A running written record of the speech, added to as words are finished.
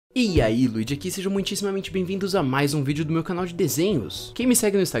E aí, Luigi aqui, sejam muitíssimamente bem-vindos a mais um vídeo do meu canal de desenhos. Quem me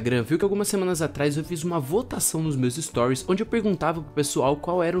segue no Instagram viu que algumas semanas atrás eu fiz uma votação nos meus stories, onde eu perguntava pro pessoal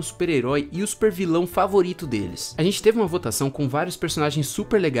qual era o super-herói e o super-vilão favorito deles. A gente teve uma votação com vários personagens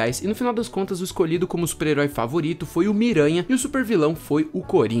super legais e no final das contas o escolhido como super-herói favorito foi o Miranha e o super-vilão foi o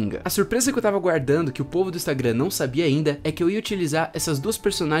Coringa. A surpresa que eu tava guardando, que o povo do Instagram não sabia ainda, é que eu ia utilizar essas duas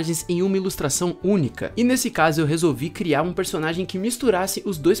personagens em uma ilustração única. E nesse caso eu resolvi criar um personagem que misturasse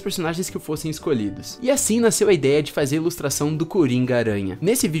os dois personagens que fossem escolhidos. E assim nasceu a ideia de fazer a ilustração do Coringa Aranha.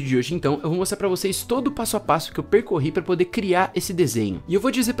 Nesse vídeo de hoje então, eu vou mostrar pra vocês todo o passo a passo que eu percorri pra poder criar esse desenho. E eu vou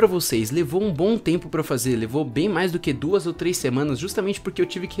dizer pra vocês, levou um bom tempo pra fazer, levou bem mais do que 2 ou 3 semanas, justamente porque eu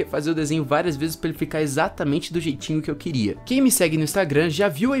tive que refazer o desenho várias vezes pra ele ficar exatamente do jeitinho que eu queria. Quem me segue no Instagram já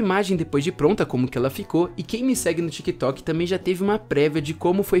viu a imagem depois de pronta, como que ela ficou, e quem me segue no TikTok também já teve uma prévia de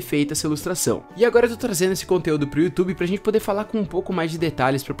como foi feita essa ilustração. E agora eu tô trazendo esse conteúdo pro YouTube pra gente poder falar com um pouco mais de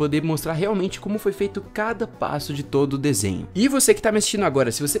detalhes, pra poder mostrar realmente como foi feito cada passo de todo o desenho. E você que tá me assistindo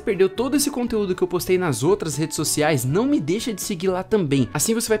agora, se você perdeu todo esse conteúdo que eu postei nas outras redes sociais, não me deixa de seguir lá também.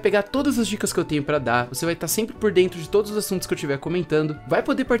 Assim você vai pegar todas as dicas que eu tenho pra dar, você vai estar sempre por dentro de todos os assuntos que eu estiver comentando, vai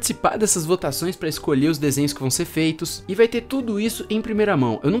poder participar dessas votações pra escolher os desenhos que vão ser feitos, e vai ter tudo isso em primeira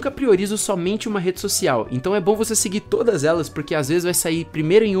mão. Eu nunca priorizo somente uma rede social, então é bom você seguir todas elas, porque às vezes vai sair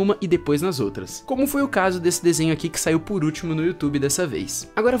primeiro em uma e depois nas outras. Como foi o caso desse desenho aqui que saiu por último no YouTube dessa vez.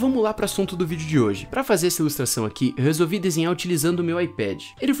 Agora vamos lá para o assunto do vídeo de hoje. Para fazer essa ilustração aqui, eu resolvi desenhar utilizando o meu iPad.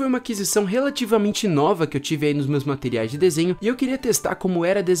 Ele foi uma aquisição relativamente nova que eu tive aí nos meus materiais de desenho e eu queria testar como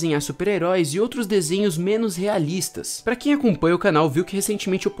era desenhar super-heróis e outros desenhos menos realistas. Para quem acompanha o canal viu que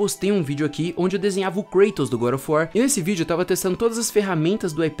recentemente eu postei um vídeo aqui onde eu desenhava o Kratos do God of War e nesse vídeo eu tava testando todas as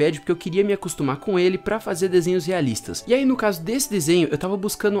ferramentas do iPad porque eu queria me acostumar com ele para fazer desenhos realistas. E aí no caso desse desenho eu tava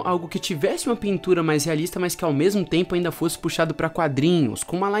buscando algo que tivesse uma pintura mais realista, mas que ao mesmo tempo ainda fosse puxado para quadrinhos,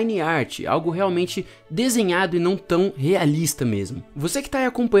 com uma line art, algo realmente desenhado e não tão realista mesmo. Você que está aí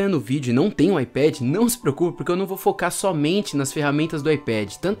acompanhando o vídeo e não tem um iPad, não se preocupe porque eu não vou focar somente nas ferramentas do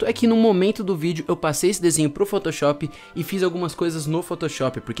iPad. Tanto é que no momento do vídeo eu passei esse desenho pro Photoshop e fiz algumas coisas no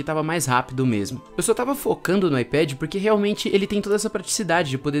Photoshop porque estava mais rápido mesmo. Eu só estava focando no iPad porque realmente ele tem toda essa praticidade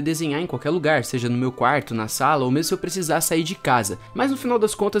de poder desenhar em qualquer lugar, seja no meu quarto, na sala ou mesmo se eu precisar sair de casa. Mas no final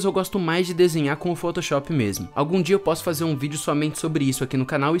das contas eu gosto mais de desenhar com o Photoshop mesmo. Algum dia eu posso fazer um vídeo somente sobre isso aqui no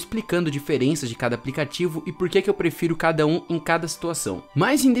canal explicando diferenças de cada aplicativo e por que eu prefiro cada um em cada situação.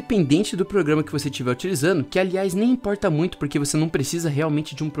 Mas independente do programa que você estiver utilizando, que aliás nem importa muito porque você não precisa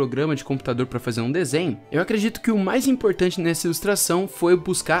realmente de um programa de computador para fazer um desenho, eu acredito que o mais importante nessa ilustração foi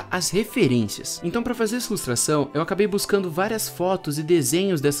buscar as referências. Então para fazer essa ilustração eu acabei buscando várias fotos e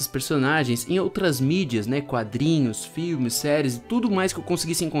desenhos dessas personagens em outras mídias, né, quadrinhos, filmes, séries e tudo mais que eu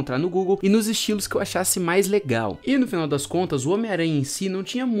conseguisse encontrar no Google e nos estilos que eu achasse mais legal. E no final das contas o Homem-Aranha em si não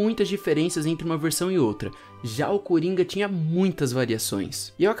tinha muitas diferenças entre uma versão e outra. Já o Coringa tinha muitas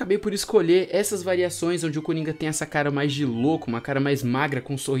variações. E eu acabei por escolher essas variações onde o Coringa tem essa cara mais de louco, uma cara mais magra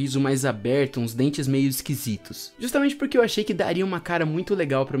com um sorriso mais aberto, uns dentes meio esquisitos. Justamente porque eu achei que daria uma cara muito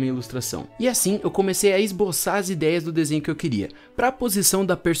legal para minha ilustração. E assim eu comecei a esboçar as ideias do desenho que eu queria. Para a posição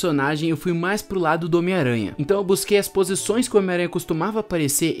da personagem eu fui mais pro lado do Homem-Aranha. Então eu busquei as posições que o Homem-Aranha costumava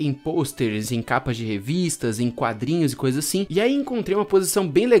aparecer em posters, em capas de revistas, em quadrinhos e coisas assim. E aí encontrei uma posição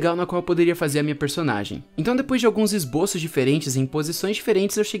bem legal na qual eu poderia fazer a minha personagem. Então depois de alguns esboços diferentes em posições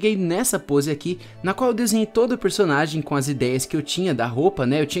diferentes eu cheguei nessa pose aqui, na qual eu desenhei todo o personagem com as ideias que eu tinha da roupa,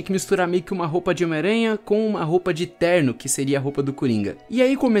 né? Eu tinha que misturar meio que uma roupa de Homem-Aranha com uma roupa de terno, que seria a roupa do Coringa. E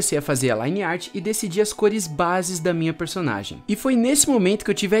aí comecei a fazer a line art e decidi as cores bases da minha personagem. E foi nesse momento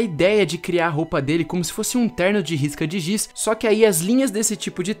que eu tive a ideia de criar a roupa dele como se fosse um terno de risca de giz, só que aí as linhas desse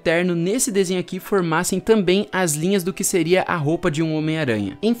tipo de terno nesse desenho aqui formassem também as linhas do que seria a roupa de um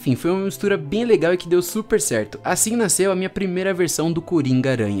Homem-Aranha. Enfim, foi uma mistura bem legal e que deu super certo. Assim nasceu a minha primeira versão do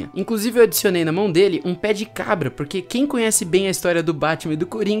Coringa Aranha. Inclusive eu adicionei na mão dele um pé de cabra, porque quem conhece bem a história do Batman e do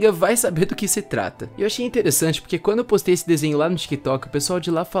Coringa vai saber do que se trata. E eu achei interessante porque quando eu postei esse desenho lá no TikTok, o pessoal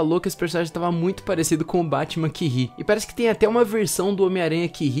de lá falou que esse personagem estava muito parecido com o Batman que ri. E parece que tem até uma versão do Homem-Aranha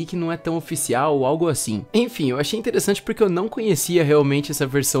que ri que não é tão oficial ou algo assim. Enfim, eu achei interessante porque eu não conhecia realmente essa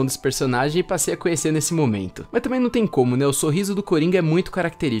versão desse personagem e passei a conhecer nesse momento. Mas também não tem como, né? O sorriso do Coringa é muito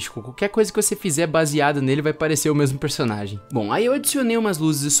característico. Qualquer coisa que você fizer baseado nele vai parecer o mesmo personagem. Bom, aí eu adicionei umas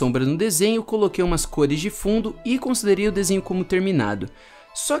luzes e sombras no desenho, coloquei umas cores de fundo e considerei o desenho como terminado.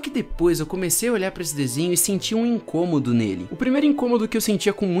 Só que depois eu comecei a olhar para esse desenho e senti um incômodo nele. O primeiro incômodo que eu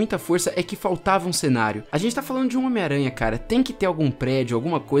sentia com muita força é que faltava um cenário. A gente tá falando de um Homem-Aranha, cara, tem que ter algum prédio,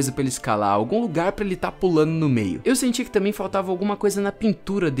 alguma coisa para ele escalar, algum lugar para ele tá pulando no meio. Eu senti que também faltava alguma coisa na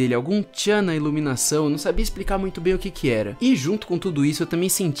pintura dele, algum tchan na iluminação, eu não sabia explicar muito bem o que era. E junto com tudo isso eu também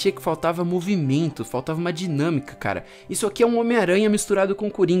sentia que faltava movimento, faltava uma dinâmica, cara. Isso aqui é um Homem-Aranha misturado com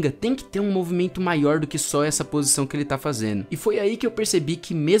Coringa, tem que ter um movimento maior do que só essa posição que ele tá fazendo. E foi aí que eu percebi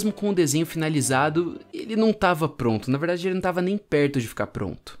que mesmo com o desenho finalizado, ele não estava pronto. Na verdade, ele não estava nem perto de ficar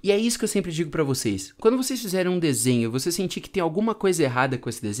pronto. E é isso que eu sempre digo pra vocês. Quando vocês fizerem um desenho e você sentir que tem alguma coisa errada com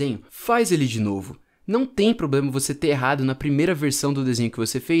esse desenho, faz ele de novo. Não tem problema você ter errado na primeira versão do desenho que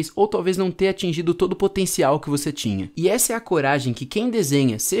você fez, ou talvez não ter atingido todo o potencial que você tinha. E essa é a coragem que quem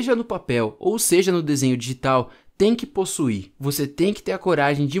desenha, seja no papel ou seja no desenho digital, tem que possuir. Você tem que ter a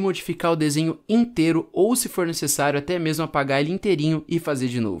coragem de modificar o desenho inteiro ou, se for necessário, até mesmo apagar ele inteirinho e fazer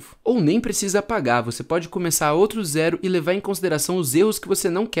de novo. Ou nem precisa apagar, você pode começar outro zero e levar em consideração os erros que você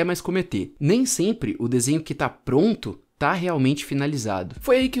não quer mais cometer. Nem sempre o desenho que está pronto tá realmente finalizado.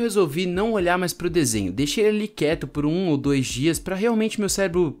 Foi aí que eu resolvi não olhar mais pro desenho, deixei ele ali quieto por 1 ou 2 dias para realmente meu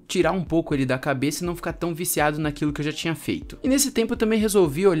cérebro tirar um pouco ele da cabeça e não ficar tão viciado naquilo que eu já tinha feito. E nesse tempo eu também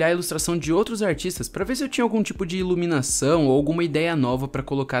resolvi olhar a ilustração de outros artistas para ver se eu tinha algum tipo de iluminação ou alguma ideia nova para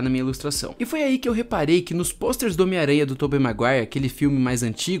colocar na minha ilustração. E foi aí que eu reparei que nos posters do Homem-Aranha do Tobey Maguire, aquele filme mais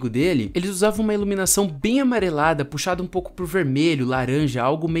antigo dele, eles usavam uma iluminação bem amarelada, puxada um pouco pro vermelho, laranja,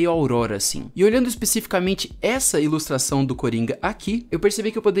 algo meio aurora assim. E olhando especificamente essa ilustração do Coringa aqui, eu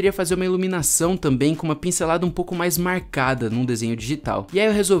percebi que eu poderia fazer uma iluminação também com uma pincelada um pouco mais marcada num desenho digital. E aí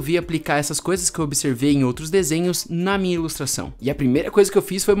eu resolvi aplicar essas coisas que eu observei em outros desenhos na minha ilustração. E a primeira coisa que eu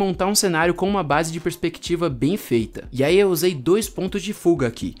fiz foi montar um cenário com uma base de perspectiva bem feita. E aí eu usei 2 pontos de fuga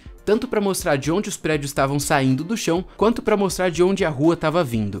aqui, tanto para mostrar de onde os prédios estavam saindo do chão, quanto para mostrar de onde a rua estava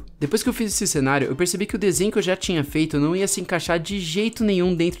vindo. Depois que eu fiz esse cenário, eu percebi que o desenho que eu já tinha feito não ia se encaixar de jeito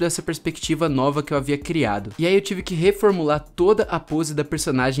nenhum dentro dessa perspectiva nova que eu havia criado. E aí eu tive que reformular toda a pose da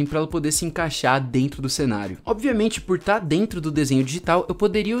personagem para ela poder se encaixar dentro do cenário. Obviamente, por estar dentro do desenho digital, eu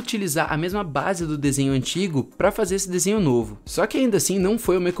poderia utilizar a mesma base do desenho antigo para fazer esse desenho novo. Só que ainda assim não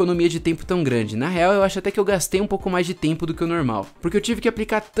foi uma economia de tempo tão grande. Na real, eu acho até que eu gastei um pouco mais de tempo do que o normal, porque eu tive que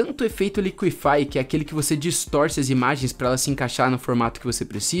aplicar tanto efeito Liquify, que é aquele que você distorce as imagens para elas se encaixar no formato que você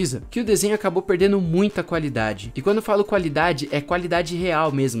precisa, que o desenho acabou perdendo muita qualidade. E quando eu falo qualidade, é qualidade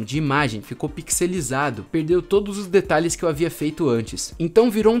real mesmo, de imagem, ficou pixelizado, perdeu todos os detalhes que eu havia feito antes. Então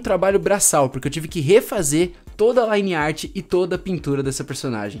virou um trabalho braçal, porque eu tive que refazer toda a line art e toda a pintura dessa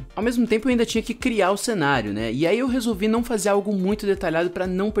personagem. Ao mesmo tempo eu ainda tinha que criar o cenário, né? E aí eu resolvi não fazer algo muito detalhado para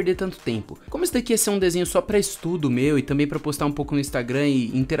não perder tanto tempo. Como esse daqui ia ser um desenho só para estudo meu e também para postar um pouco no Instagram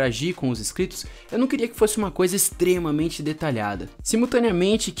e interagir com os inscritos, eu não queria que fosse uma coisa extremamente detalhada.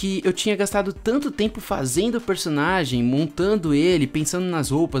 Simultaneamente que eu tinha gastado tanto tempo fazendo o personagem, montando ele, pensando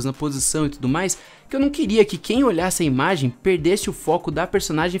nas roupas, na posição e tudo mais, que eu não queria que quem olhasse a imagem perdesse o foco da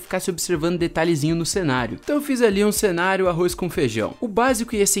personagem e ficasse observando detalhezinho no cenário. Então eu fiz ali um cenário arroz com feijão. O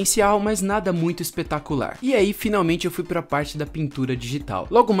básico e essencial, mas nada muito espetacular. E aí finalmente eu fui para a parte da pintura digital.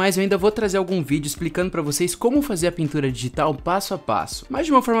 Logo mais eu ainda vou trazer algum vídeo explicando para vocês como fazer a pintura digital passo a passo. Mas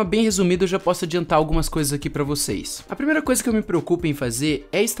de uma forma bem resumida eu já posso adiantar algumas coisas aqui para vocês. A primeira coisa que eu me preocupo em fazer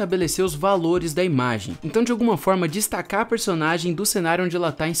é estabelecer os valores da imagem. Então de alguma forma destacar a personagem do cenário onde ela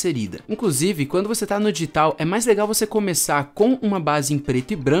está inserida. Inclusive quando você tá no digital, é mais legal você começar com uma base em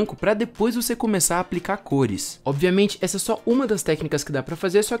preto e branco para depois você começar a aplicar cores. Obviamente, essa é só uma das técnicas que dá para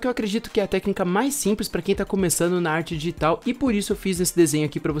fazer, só que eu acredito que é a técnica mais simples para quem tá começando na arte digital e por isso eu fiz esse desenho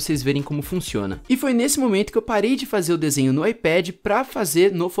aqui para vocês verem como funciona. E foi nesse momento que eu parei de fazer o desenho no iPad para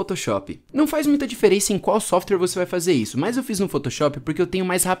fazer no Photoshop. Não faz muita diferença em qual software você vai fazer isso, mas eu fiz no Photoshop porque eu tenho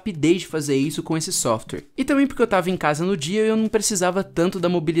mais rapidez de fazer isso com esse software. E também porque eu tava em casa no dia e eu não precisava tanto da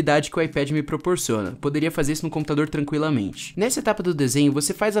mobilidade que o iPad me proporciona. Poderia fazer isso no computador tranquilamente. Nessa etapa do desenho,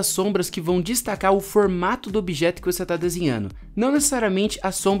 você faz as sombras que vão destacar o formato do objeto que você está desenhando, não necessariamente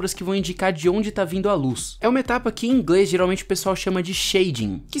as sombras que vão indicar de onde está vindo a luz. É uma etapa que em inglês geralmente o pessoal chama de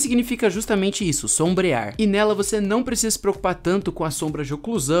shading, que significa justamente isso, sombrear. E nela você não precisa se preocupar tanto com as sombras de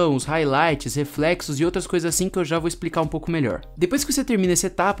oclusão, os highlights, reflexos e outras coisas assim que eu já vou explicar um pouco melhor. Depois que você termina essa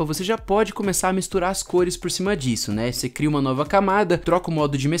etapa, você já pode começar a misturar as cores por cima disso, né? Você cria uma nova camada, troca o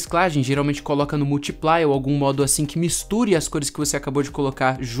modo de mesclagem, geralmente coloca no multiply ou algum modo assim que misture as cores que você acabou de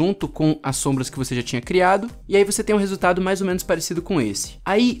colocar junto com as sombras que você já tinha criado. aplicado, e aí você tem um resultado mais ou menos parecido com esse.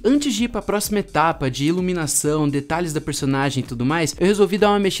 Aí, antes de ir para a próxima etapa de iluminação, detalhes da personagem e tudo mais, eu resolvi dar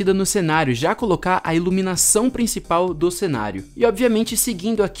uma mexida no cenário, já colocar a iluminação principal do cenário. E obviamente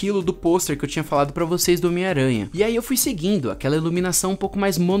seguindo aquilo do pôster que eu tinha falado para vocês do Homem-Aranha. E aí eu fui seguindo aquela iluminação um pouco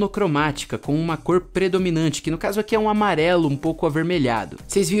mais monocromática, com uma cor predominante, que no caso aqui é um amarelo um pouco avermelhado.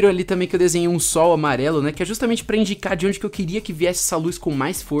 Vocês viram ali também que eu desenhei um sol amarelo, né, que é justamente para indicar de onde que eu queria que viesse essa luz com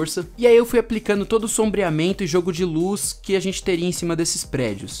mais força. E aí eu fui aplicando todo o sombreamento e jogo de luz que a gente teria em cima desses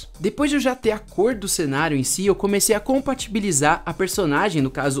prédios. Depois de eu já ter a cor do cenário em si, eu comecei a compatibilizar a personagem, no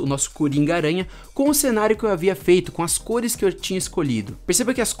caso o nosso Coringa Aranha, com o cenário que eu havia feito, com as cores que eu tinha escolhido.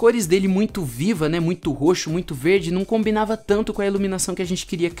 Perceba que as cores dele muito viva, né, muito roxo, muito verde, não combinava tanto com a iluminação que a gente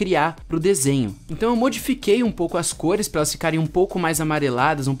queria criar para o desenho. Então eu modifiquei um pouco as cores para elas ficarem um pouco mais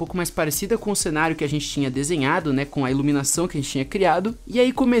amareladas, um pouco mais parecida com o cenário que a gente tinha desenhado, né, com a iluminação que a gente tinha criado. E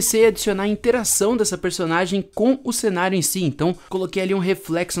aí comecei a adicionar a interação dessa personagem com o cenário em si. Então coloquei ali um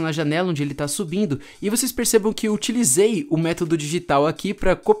reflexo na janela onde ele está subindo, e vocês percebam que eu utilizei o método digital aqui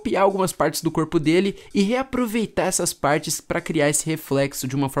para copiar algumas partes do corpo dele e reaproveitar essas partes para criar esse reflexo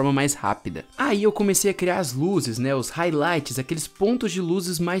de uma forma mais rápida. Aí eu comecei a criar as luzes, né, os highlights, aqueles pontos de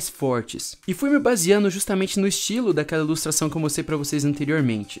luzes mais fortes. E fui me baseando justamente no estilo daquela ilustração que eu mostrei para vocês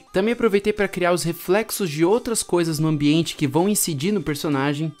anteriormente. Também aproveitei para criar os reflexos de outras coisas no ambiente que vão incidir no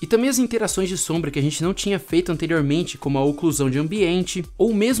personagem, e também as interações de sombra que a gente não tinha feito anteriormente, como a oclusão de ambiente,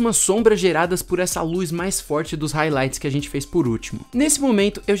 ou mesmo as sombras geradas por essa luz mais forte dos highlights que a gente fez por último. Nesse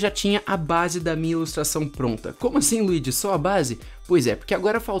momento eu já tinha a base da minha ilustração pronta. Como assim, Luigi? Só a base? Pois é, porque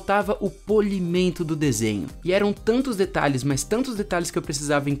agora faltava o polimento do desenho. E eram tantos detalhes, mas tantos detalhes que eu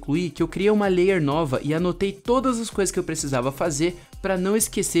precisava incluir, que eu criei uma layer nova e anotei todas as coisas que eu precisava fazer para não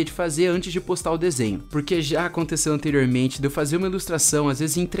esquecer de fazer antes de postar o desenho. Porque já aconteceu anteriormente de eu fazer uma ilustração, às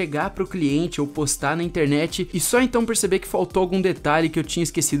vezes entregar para o cliente ou postar na internet e só então perceber que faltou algum detalhe que eu tinha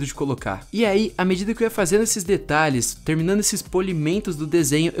esquecido de colocar. E aí, à medida que eu ia fazendo esses detalhes, terminando esses polimentos do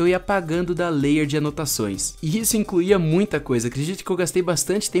desenho, eu ia apagando da layer de anotações. E isso incluía muita coisa, acredite que eu gastei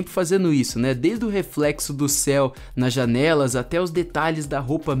bastante tempo fazendo isso, né? Desde o reflexo do céu nas janelas até os detalhes da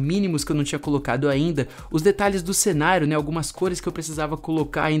roupa mínimos que eu não tinha colocado ainda, os detalhes do cenário, né? Algumas cores que eu precisava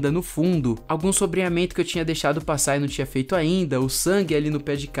colocar ainda no fundo, algum sombreamento que eu tinha deixado passar e não tinha feito ainda, o sangue ali no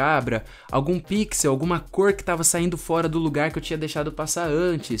pé de cabra, algum pixel, alguma cor que estava saindo fora do lugar que eu tinha deixado passar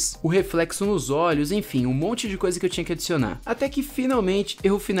antes, o reflexo nos olhos, enfim, um monte de coisa que eu tinha que adicionar. Até que finalmente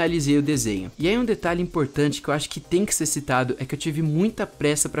eu finalizei o desenho. E aí um detalhe importante que eu acho que tem que ser citado é que eu tive muita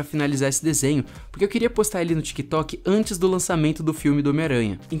pressa para finalizar esse desenho, porque eu queria postar ele no TikTok antes do lançamento do filme do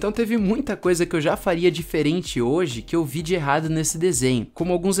Homem-Aranha. Então teve muita coisa que eu já faria diferente hoje que eu vi de errado nesse desenho,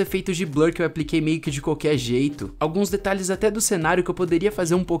 como alguns efeitos de blur que eu apliquei meio que de qualquer jeito, alguns detalhes até do cenário que eu poderia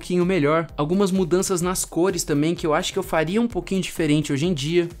fazer um pouquinho melhor, algumas mudanças nas cores também que eu acho que eu faria um pouquinho diferente hoje em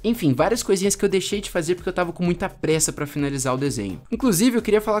dia, enfim, várias coisinhas que eu deixei de fazer porque eu tava com muita pressa para finalizar o desenho. Inclusive eu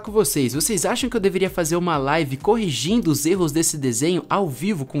queria falar com vocês acham que eu deveria fazer uma live corrigindo os erros desse desenho ao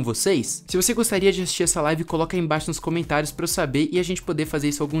vivo com vocês? Se você gostaria de assistir essa live, coloca aí embaixo nos comentários para eu saber e a gente poder fazer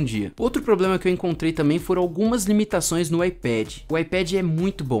isso algum dia. Outro problema que eu encontrei também foram algumas limitações no iPad. O iPad é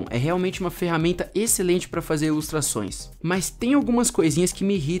muito bom, é realmente uma ferramenta excelente para fazer ilustrações, mas tem algumas coisinhas que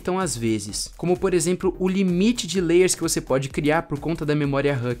me irritam às vezes, como por exemplo o limite de layers que você pode criar por conta da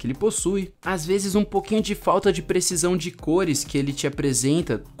memória RAM que ele possui, às vezes um pouquinho de falta de precisão de cores que ele te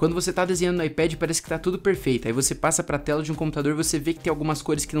apresenta. Quando você está desenhando no iPad parece que tá tudo perfeito, aí você passa para a tela de um computador e você vê que tem algumas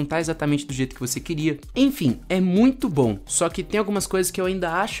cores que não tá exatamente do jeito que você queria. Enfim, é muito bom, só que tem algumas coisas que eu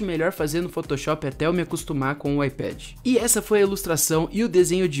ainda acho melhor fazer no Photoshop até eu me acostumar com o iPad. E essa foi a ilustração e o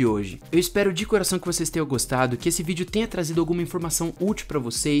desenho de hoje. Eu espero de coração que vocês tenham gostado, que esse vídeo tenha trazido alguma informação útil para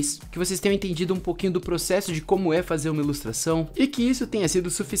vocês, que vocês tenham entendido um pouquinho do processo de como é fazer uma ilustração e que isso tenha sido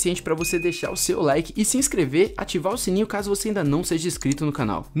suficiente para você deixar o seu like e se inscrever, ativar o sininho caso você ainda não seja inscrito no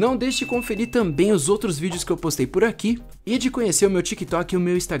canal. Não deixe de conferir também os outros vídeos que eu postei por aqui e de conhecer o meu TikTok e o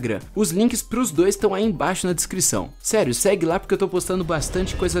meu Instagram. Os links para os dois estão aí embaixo na descrição. Sério, segue lá porque eu tô postando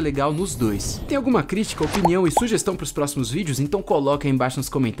bastante coisa legal nos dois. Tem alguma crítica, opinião e sugestão para os próximos vídeos? Então coloca aí embaixo nos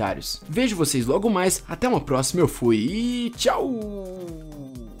comentários. Vejo vocês logo mais, até uma próxima, eu fui e tchau!